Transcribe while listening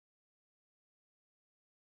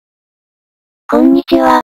ち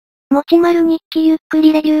は。もちまる日記ゆっく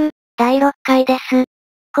りレビュー、第6回です。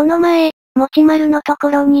この前、もちまるのと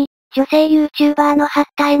ころに、女性 YouTuber の八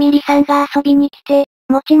田エミリさんが遊びに来て、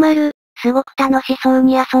もちまる、すごく楽しそう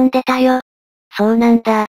に遊んでたよ。そうなん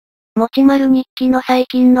だ。もちまる日記の最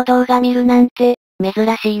近の動画見るなんて、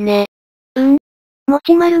珍しいね。も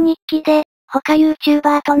ちまる日記で、他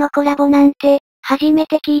YouTuber とのコラボなんて、初め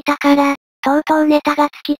て聞いたから、とうとうネタが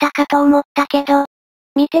尽きたかと思ったけど、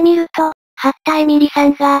見てみると、八田エミリさ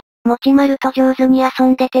んが、もちまると上手に遊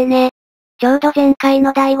んでてね。ちょうど前回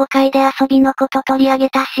の第5回で遊びのこと取り上げ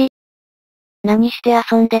たし。何して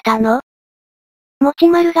遊んでたの？もち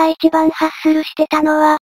まるが一番ハッスルしてたの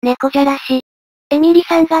は、猫じゃらし。エミリ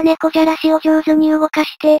さんが猫じゃらしを上手に動か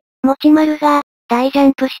して、もちまるが、大ジャ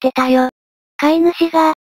ンプしてたよ。飼い主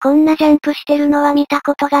が、こんなジャンプしてるのは見た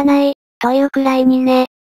ことがない、というくらいにね。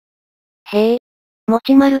へえ。も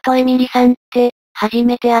ちまるとエミリさんって、初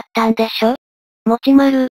めて会ったんでしょ？もち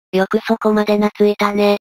まる、よくそこまで懐いた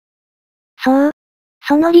ね。そう。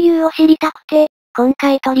その理由を知りたくて、今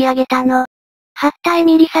回取り上げたの。八田エ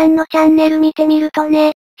ミリさんのチャンネル見てみると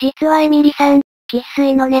ね、実はエミリさん、生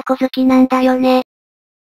粋の猫好きなんだよね。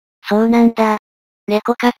そうなんだ。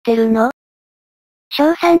猫飼ってるの？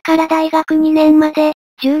小3から大学2年まで、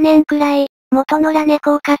10年くらい、元野良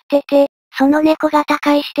猫を飼ってて、その猫が他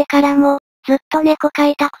界してからも、ずっと猫飼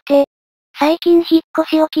いたくて、最近引っ越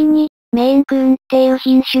しを機に、メインクーンっていう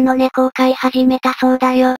品種の猫を飼い始めたそう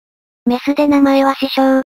だよ。メスで名前は師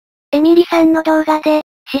匠。エミリさんの動画で、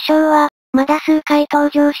師匠は、まだ数回登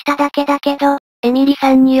場しただけだけど、エミリ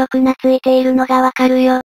さんによく懐いているのがわかる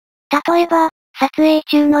よ。例えば、撮影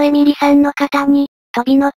中のエミリさんの肩に、飛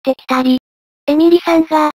び乗ってきたり、エミリさん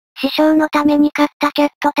が、師匠のために買ったキャッ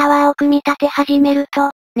トタワーを組み立て始める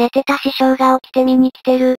と、寝てた師匠が起きて見に来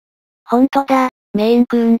てる。ほんとだ、メイン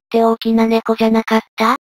クーンって大きな猫じゃなかっ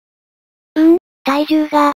た？体重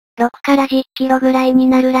が、6から10キロぐらいに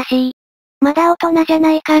なるらしい。まだ大人じゃ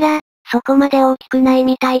ないから、そこまで大きくない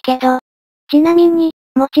みたいけど。ちなみに、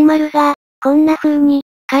もちまるが、こんな風に、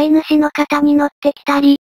飼い主の肩に乗ってきた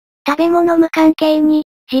り、食べ物無関係に、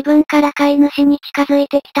自分から飼い主に近づい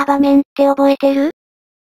てきた場面って覚えてる？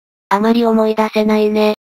あまり思い出せない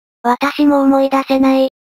ね。私も思い出せない。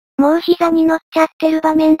もう膝に乗っちゃってる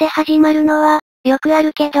場面で始まるのは、よくあ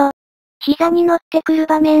るけど、膝に乗ってくる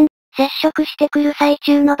場面、接触してくる最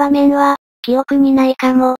中の場面は、記憶にない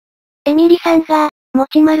かも。エミリさんが、も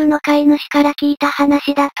ちまるの飼い主から聞いた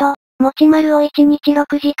話だと、もちまるを1日6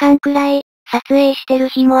時間くらい、撮影してる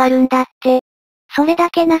日もあるんだって。それだ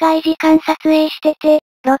け長い時間撮影してて、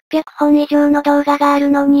600本以上の動画がある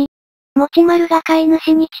のに、もちまるが飼い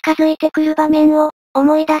主に近づいてくる場面を、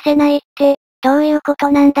思い出せないって、どういうこと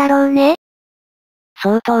なんだろうね。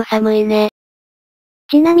相当寒いね。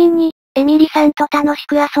ちなみに、エミリさんと楽し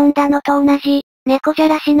く遊んだのと同じ、猫じゃ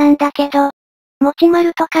らしなんだけど、もちま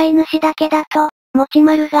ると飼い主だけだと、もち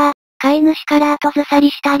まるが、飼い主から後ずさ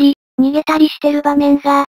りしたり、逃げたりしてる場面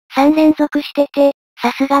が、3連続してて、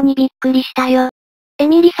さすがにびっくりしたよ。エ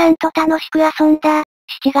ミリさんと楽しく遊んだ、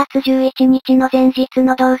7月11日の前日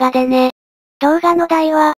の動画でね。動画の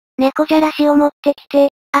題は、猫じゃらしを持ってきて、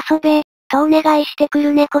遊べ、とお願いしてく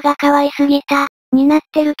る猫がかわいすぎた、になっ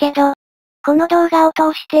てるけど、この動画を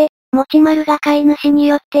通して、もちまるが飼い主に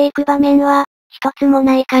寄っていく場面は、一つも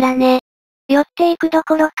ないからね。寄っていくど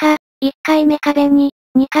ころか、1回目壁に、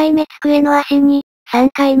2回目机の足に、3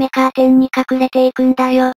回目カーテンに隠れていくん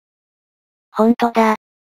だよ。ほんとだ。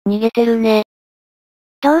逃げてるね。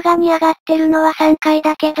動画に上がってるのは3回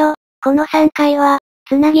だけど、この3回は、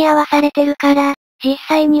つなぎ合わされてるから、実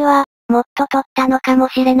際には、もっと撮ったのかも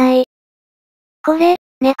しれない。これ、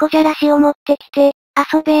猫じゃらしを持ってきて、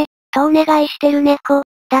遊べ、とお願いしてる猫、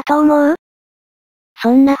だと思う？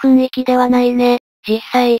そんな雰囲気ではないね。実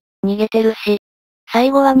際、逃げてるし。最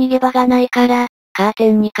後は逃げ場がないから、カー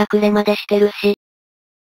テンに隠れまでしてるし。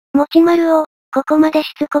もちまるを、ここまで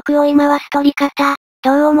しつこく追い回す撮り方、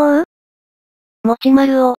どう思う？もちま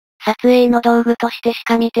るを、撮影の道具としてし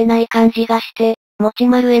か見てない感じがして、もち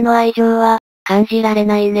まるへの愛情は、感じられ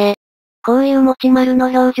ないね。こういうもちまるの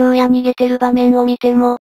表情や逃げてる場面を見て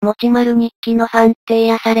も、もちまる日記のファンって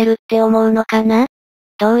癒されるって思うのかな？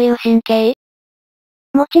どういう神経？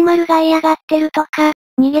もちまるが嫌がってるとか、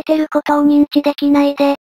逃げてることを認知できない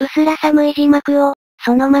で、うすら寒い字幕を、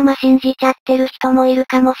そのまま信じちゃってる人もいる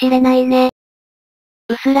かもしれないね。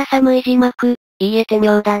うすら寒い字幕、言えて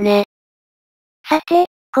妙だね。さて、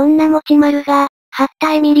こんなもちまるが、八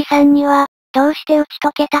田エミリさんには、どうして打ち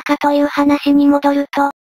解けたかという話に戻る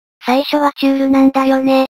と、最初はチュールなんだよ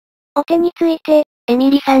ね。お手について、エ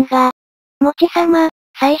ミリさんが、もち様、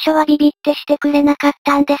最初はビビってしてくれなかっ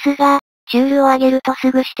たんですが、チュールをあげると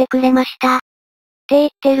すぐしてくれました。っ言っ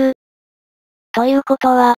てる。ということ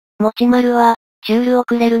は、もちまるは、シュールを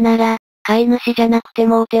くれるなら、飼い主じゃなくて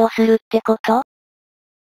もお手をするってこと？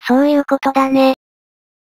そういうことだね。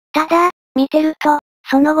ただ、見てると、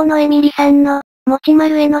その後のエミリさんの、もちま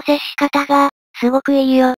るへの接し方が、すごく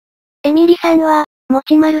いいよ。エミリさんは、も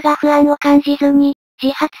ちまるが不安を感じずに、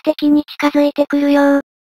自発的に近づいてくるよう。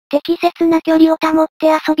適切な距離を保って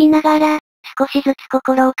遊びながら、少しずつ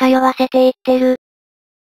心を通わせていってる。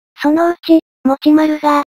そのうち、もちまる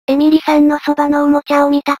が、エミリさんのそばのおもちゃを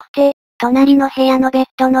見たくて、隣の部屋のベッ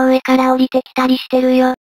ドの上から降りてきたりしてる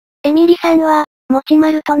よ。エミリさんは、もち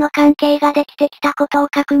まるとの関係ができてきたことを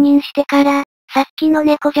確認してから、さっきの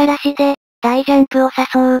猫じゃらしで、大ジャンプを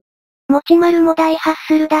誘う。もちまるも大ハッ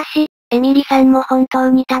スルだし、エミリさんも本当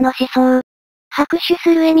に楽しそう。拍手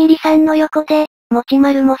するエミリさんの横で、もち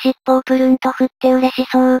まるも尻尾をプルンと振って嬉し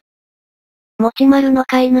そう。もちまるの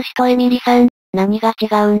飼い主とエミリさん、何が違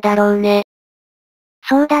うんだろうね。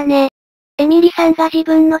そうだね。エミリさんが自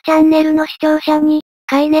分のチャンネルの視聴者に、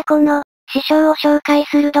飼い猫の、師匠を紹介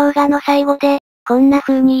する動画の最後で、こんな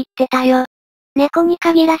風に言ってたよ。猫に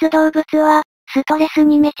限らず動物は、ストレス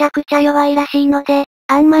にめちゃくちゃ弱いらしいので、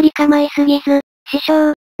あんまり構いすぎず、師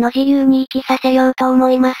匠の自由に生きさせようと思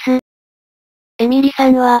います。エミリさ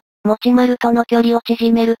んは、もちまるとの距離を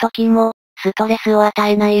縮めるときも、ストレスを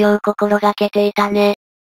与えないよう心がけていたね。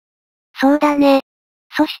そうだね。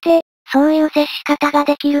そして、そういう接し方が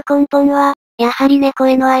できる根本は、やはり猫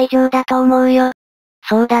への愛情だと思うよ。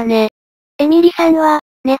そうだね。エミリさんは、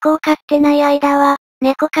猫を飼ってない間は、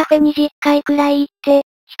猫カフェに10回くらい行って、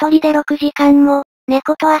一人で6時間も、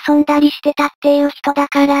猫と遊んだりしてたっていう人だ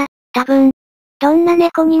から、多分、どんな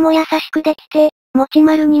猫にも優しくできて、もち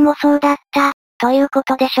まるにもそうだった、というこ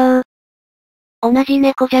とでしょう。同じ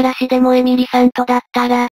猫じゃらしでもエミリさんとだった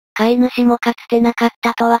ら、飼い主もかつてなかっ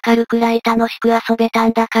たとわかるくらい楽しく遊べた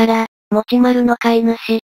んだから、もちまるの飼い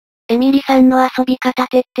主。エミリさんの遊び方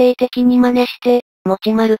徹底的に真似して、も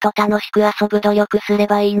ちまると楽しく遊ぶ努力すれ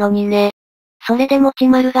ばいいのにね。それでもち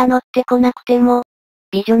まるが乗ってこなくても、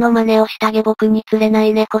美女の真似をした下僕に釣れな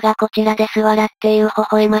い猫がこちらです笑っていう微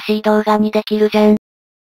笑ましい動画にできるじゃん。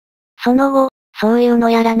その後、そういうの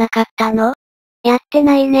やらなかったの？やって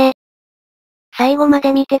ないね。最後ま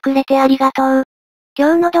で見てくれてありがとう。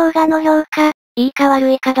今日の動画の評価、いいか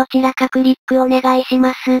悪いかどちらかクリックお願いし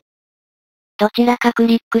ます。どちらかク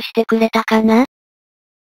リックしてくれたかな？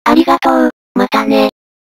ありがとう、またね。